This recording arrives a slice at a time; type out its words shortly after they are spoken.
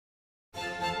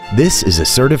This is a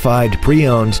certified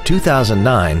pre-owned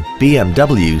 2009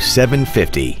 BMW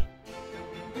 750.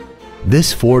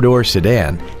 This four-door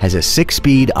sedan has a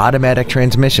 6-speed automatic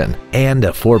transmission and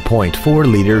a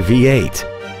 4.4-liter V8.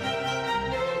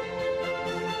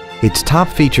 Its top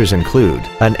features include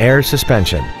an air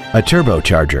suspension, a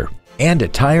turbocharger, and a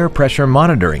tire pressure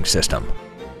monitoring system.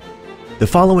 The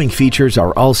following features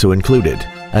are also included: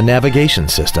 a navigation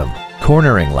system,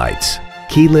 cornering lights,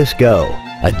 keyless go,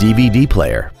 a DVD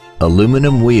player,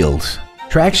 aluminum wheels,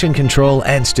 traction control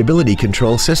and stability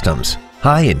control systems,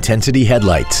 high-intensity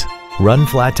headlights,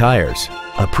 run-flat tires,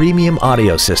 a premium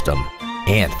audio system,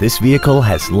 and this vehicle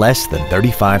has less than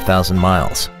 35,000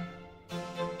 miles.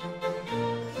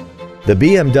 The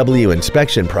BMW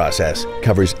inspection process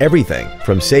covers everything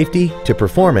from safety to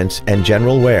performance and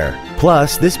general wear.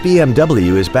 Plus, this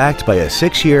BMW is backed by a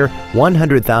 6-year,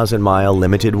 100,000-mile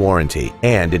limited warranty,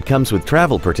 and it comes with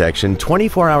travel protection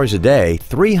 24 hours a day,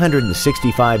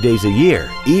 365 days a year,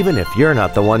 even if you're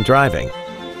not the one driving.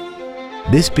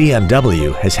 This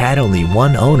BMW has had only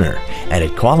one owner, and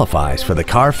it qualifies for the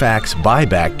Carfax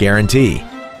buyback guarantee.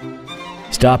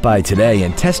 Stop by today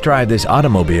and test drive this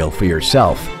automobile for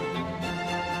yourself.